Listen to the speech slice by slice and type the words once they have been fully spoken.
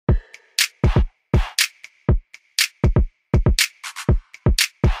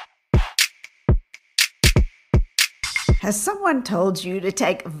Has someone told you to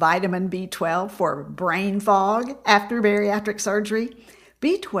take vitamin B12 for brain fog after bariatric surgery?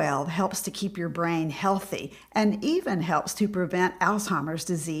 B12 helps to keep your brain healthy and even helps to prevent Alzheimer's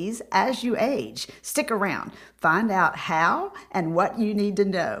disease as you age. Stick around. Find out how and what you need to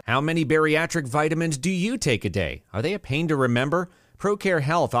know. How many bariatric vitamins do you take a day? Are they a pain to remember? ProCare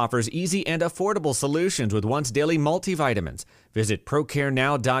Health offers easy and affordable solutions with once daily multivitamins. Visit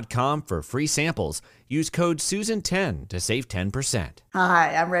ProCareNow.com for free samples. Use code Susan10 to save 10%.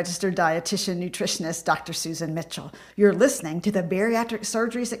 Hi, I'm registered dietitian nutritionist Dr. Susan Mitchell. You're listening to the Bariatric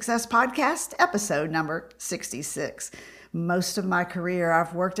Surgery Success podcast, episode number 66. Most of my career,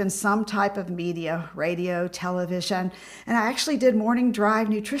 I've worked in some type of media, radio, television, and I actually did morning drive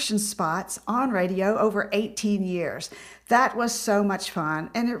nutrition spots on radio over 18 years. That was so much fun,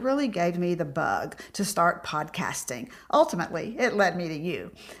 and it really gave me the bug to start podcasting. Ultimately, it led me to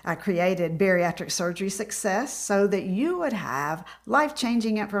you. I created Bariatric Surgery Success so that you would have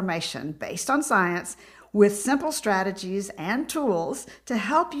life-changing information based on science with simple strategies and tools to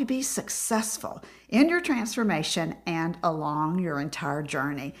help you be successful in your transformation and along your entire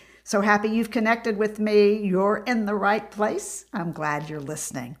journey. So happy you've connected with me. You're in the right place. I'm glad you're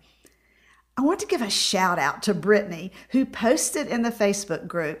listening. I want to give a shout out to Brittany, who posted in the Facebook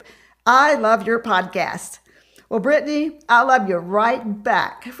group, "I love your podcast." Well, Brittany, I love you right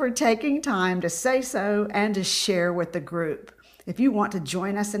back for taking time to say so and to share with the group. If you want to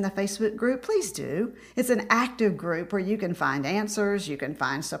join us in the Facebook group, please do. It's an active group where you can find answers, you can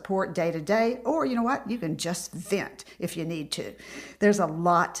find support day to day, or you know what? You can just vent if you need to. There's a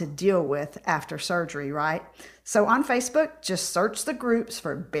lot to deal with after surgery, right? So on Facebook, just search the groups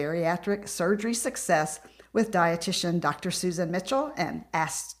for Bariatric Surgery Success with dietitian Dr. Susan Mitchell and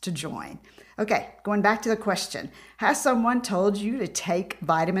ask to join. Okay, going back to the question, has someone told you to take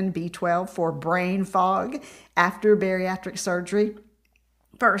vitamin B12 for brain fog after bariatric surgery?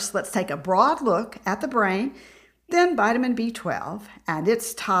 First, let's take a broad look at the brain, then vitamin B12 and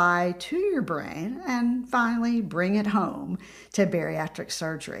its tie to your brain, and finally bring it home to bariatric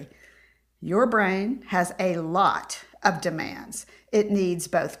surgery. Your brain has a lot of demands. It needs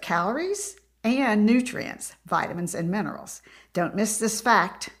both calories and nutrients, vitamins and minerals. Don't miss this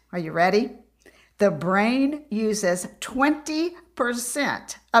fact. Are you ready? The brain uses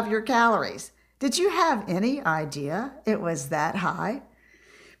 20% of your calories. Did you have any idea it was that high?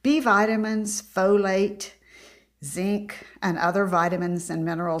 B vitamins, folate, zinc, and other vitamins and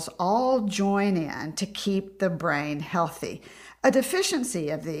minerals all join in to keep the brain healthy. A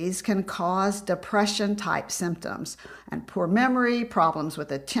deficiency of these can cause depression-type symptoms and poor memory, problems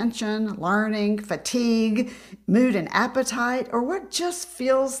with attention, learning, fatigue, mood and appetite, or what just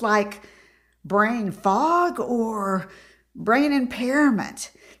feels like brain fog or brain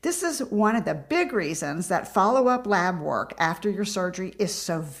impairment. This is one of the big reasons that follow-up lab work after your surgery is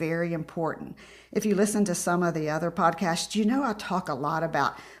so very important. If you listen to some of the other podcasts, you know I talk a lot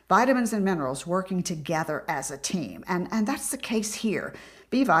about vitamins and minerals working together as a team, and that's the case here.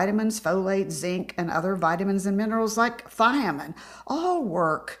 B vitamins, folate, zinc, and other vitamins and minerals like thiamine all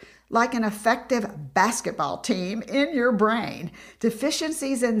work like an effective basketball team in your brain.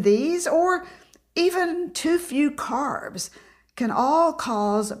 Deficiencies in these, or even too few carbs, can all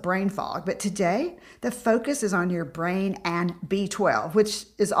cause brain fog. But today, the focus is on your brain and B12, which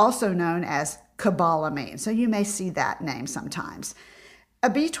is also known as cobalamin. So you may see that name sometimes. A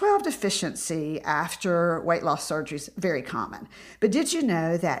B12 deficiency after weight loss surgery is very common. But did you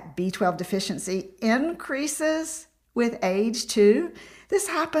know that B12 deficiency increases with age too? This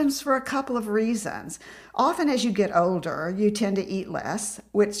happens for a couple of reasons. Often as you get older, you tend to eat less,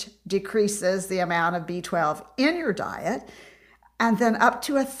 which decreases the amount of B12 in your diet. And then up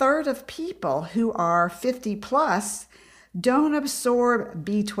to a third of people who are 50 plus don't absorb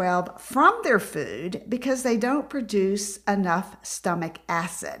B12 from their food because they don't produce enough stomach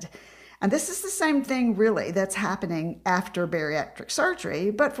acid. And this is the same thing really that's happening after bariatric surgery,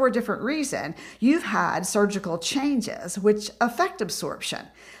 but for a different reason. You've had surgical changes which affect absorption.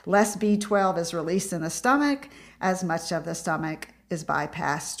 Less B12 is released in the stomach as much of the stomach is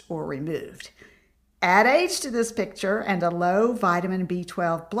bypassed or removed. Add age to this picture, and a low vitamin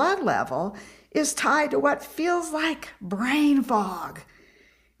B12 blood level is tied to what feels like brain fog.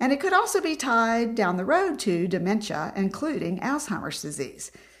 And it could also be tied down the road to dementia, including Alzheimer's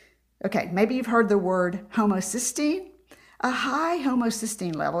disease. Okay, maybe you've heard the word homocysteine. A high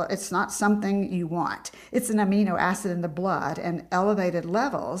homocysteine level, it's not something you want. It's an amino acid in the blood, and elevated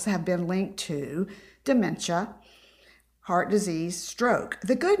levels have been linked to dementia, heart disease, stroke.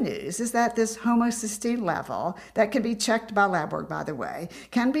 The good news is that this homocysteine level, that can be checked by lab work, by the way,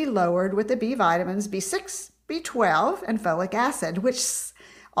 can be lowered with the B vitamins B6, B12, and folic acid, which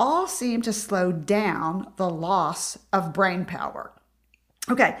all seem to slow down the loss of brain power.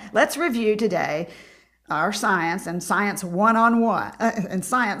 Okay, let's review today our science and Science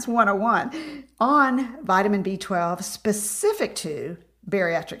 101 on vitamin B12 specific to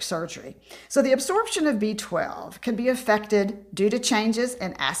bariatric surgery. So the absorption of B12 can be affected due to changes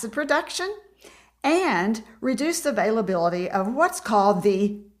in acid production and reduced availability of what's called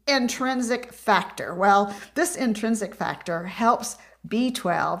the intrinsic factor. Well, this intrinsic factor helps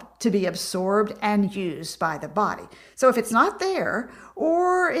B12 to be absorbed and used by the body. So if it's not there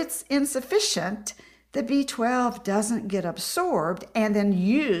or it's insufficient, the B12 doesn't get absorbed and then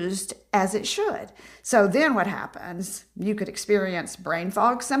used as it should. So then what happens? You could experience brain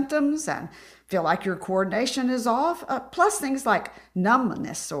fog symptoms and feel like your coordination is off, plus things like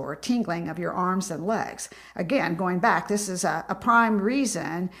numbness or tingling of your arms and legs. Again, going back, this is a prime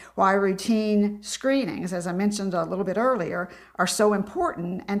reason why routine screenings, as I mentioned a little bit earlier, are so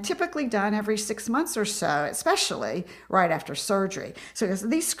important and typically done every 6 months or so, especially right after surgery. So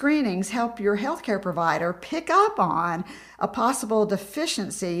these screenings help your healthcare provider pick up on a possible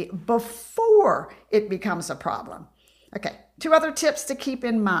deficiency before it becomes a problem. Okay, 2 other tips to keep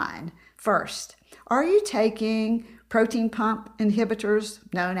in mind. First, are you taking protein pump inhibitors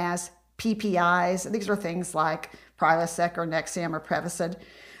known as PPIs? These are things like Prilosec or Nexium or Prevacid.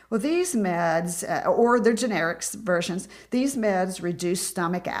 Well, these meds, or their generics versions, these meds reduce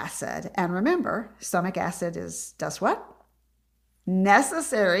stomach acid. And remember, stomach acid does what?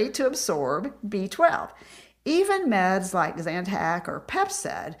 Necessary to absorb B12. Even meds like Zantac or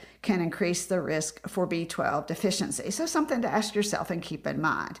Pepcid can increase the risk for B12 deficiency. So something to ask yourself and keep in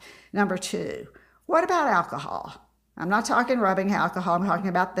mind. Number 2, what about alcohol? I'm not talking rubbing alcohol. I'm talking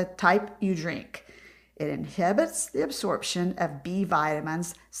about the type you drink. It inhibits the absorption of B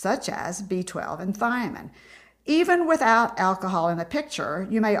vitamins such as B12 and thiamine. Even without alcohol in the picture,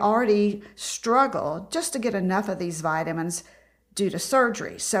 you may already struggle just to get enough of these vitamins due to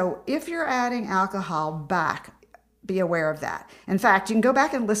surgery. So if you're adding alcohol back, be aware of that. In fact, you can go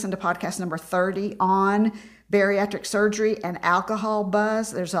back and listen to podcast number 30 on bariatric surgery and alcohol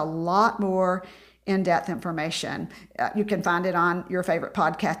buzz. There's a lot more in-depth information. You can find it on your favorite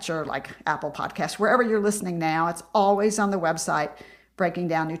podcatcher like Apple Podcasts, wherever you're listening now. It's always on the website,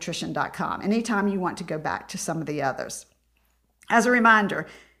 breakingdownnutrition.com, anytime you want to go back to some of the others. As a reminder,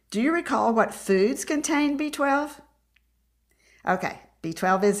 do you recall what foods contain B12? Okay,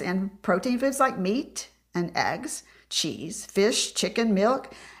 B12 is in protein foods like meat and eggs, cheese, fish, chicken,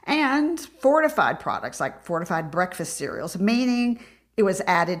 milk, and fortified products like fortified breakfast cereals, meaning it was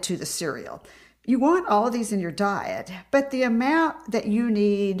added to the cereal. You want all of these in your diet, but the amount that you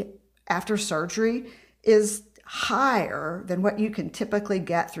need after surgery is higher than what you can typically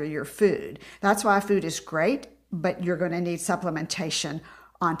get through your food. That's why food is great, but you're going to need supplementation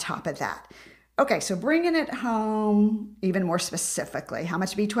on top of that. Okay, so bringing it home even more specifically, how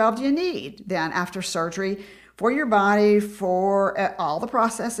much B12 do you need then after surgery for your body, for all the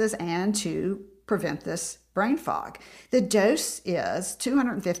processes, and to prevent this brain fog? The dose is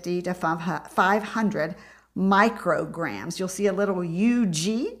 250 to 500 micrograms. You'll see a little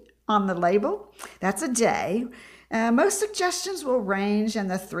UG on the label. That's a day. Most suggestions will range in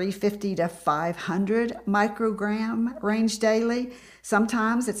the 350 to 500 microgram range daily.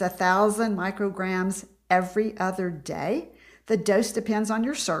 Sometimes it's 1,000 micrograms every other day. The dose depends on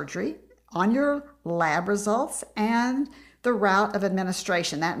your surgery, on your lab results, and the route of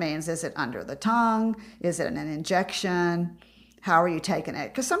administration. That means, is it under the tongue? Is it an injection? How are you taking it?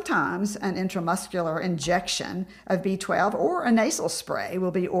 Because sometimes an intramuscular injection of B12 or a nasal spray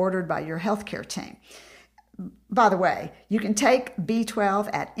will be ordered by your healthcare team. By the way, you can take B12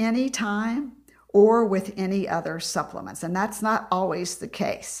 at any time or with any other supplements, and that's not always the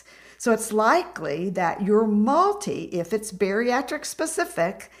case. So it's likely that your multi, if it's bariatric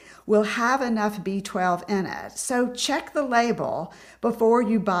specific, will have enough B12 in it. So check the label before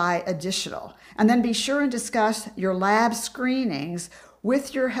you buy additional. And then be sure and discuss your lab screenings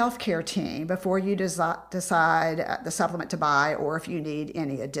with your healthcare team before you decide the supplement to buy or if you need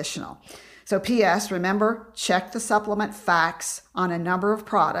any additional. So P.S., remember, check the supplement facts on a number of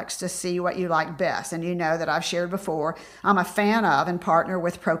products to see what you like best. And you know that I've shared before, I'm a fan of and partner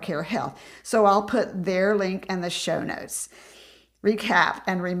with ProCare Health. So I'll put their link in the show notes. Recap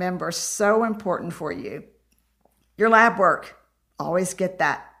and remember, so important for you. Your lab work, always get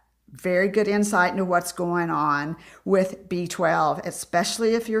that very good insight into what's going on with B12,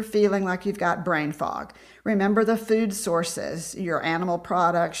 especially if you're feeling like you've got brain fog. Remember the food sources, your animal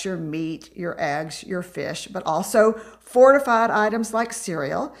products, your meat, your eggs, your fish, but also fortified items like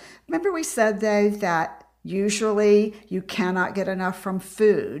cereal. Remember we said, though, that Usually, you cannot get enough from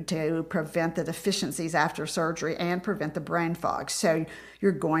food to prevent the deficiencies after surgery and prevent the brain fog. So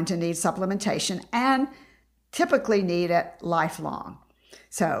you're going to need supplementation and typically need it lifelong.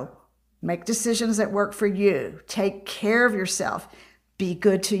 So make decisions that work for you. Take care of yourself. Be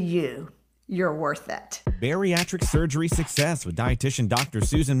good to you. You're worth it. Bariatric Surgery Success with dietitian Dr.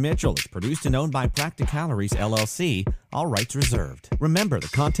 Susan Mitchell is produced and owned by Practicalories, LLC. All rights reserved. Remember, the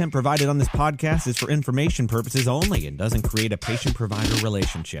content provided on this podcast is for information purposes only and doesn't create a patient-provider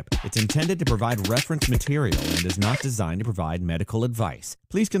relationship. It's intended to provide reference material and is not designed to provide medical advice.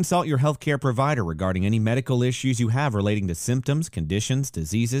 Please consult your healthcare provider regarding any medical issues you have relating to symptoms, conditions,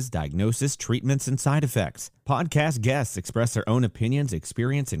 diseases, diagnosis, treatments, and side effects. Podcast guests express their own opinions,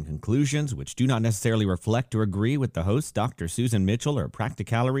 experience, and conclusions which do not necessarily reflect or agree with the host, Dr. Susan Mitchell, or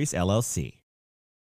Practicalories, LLC.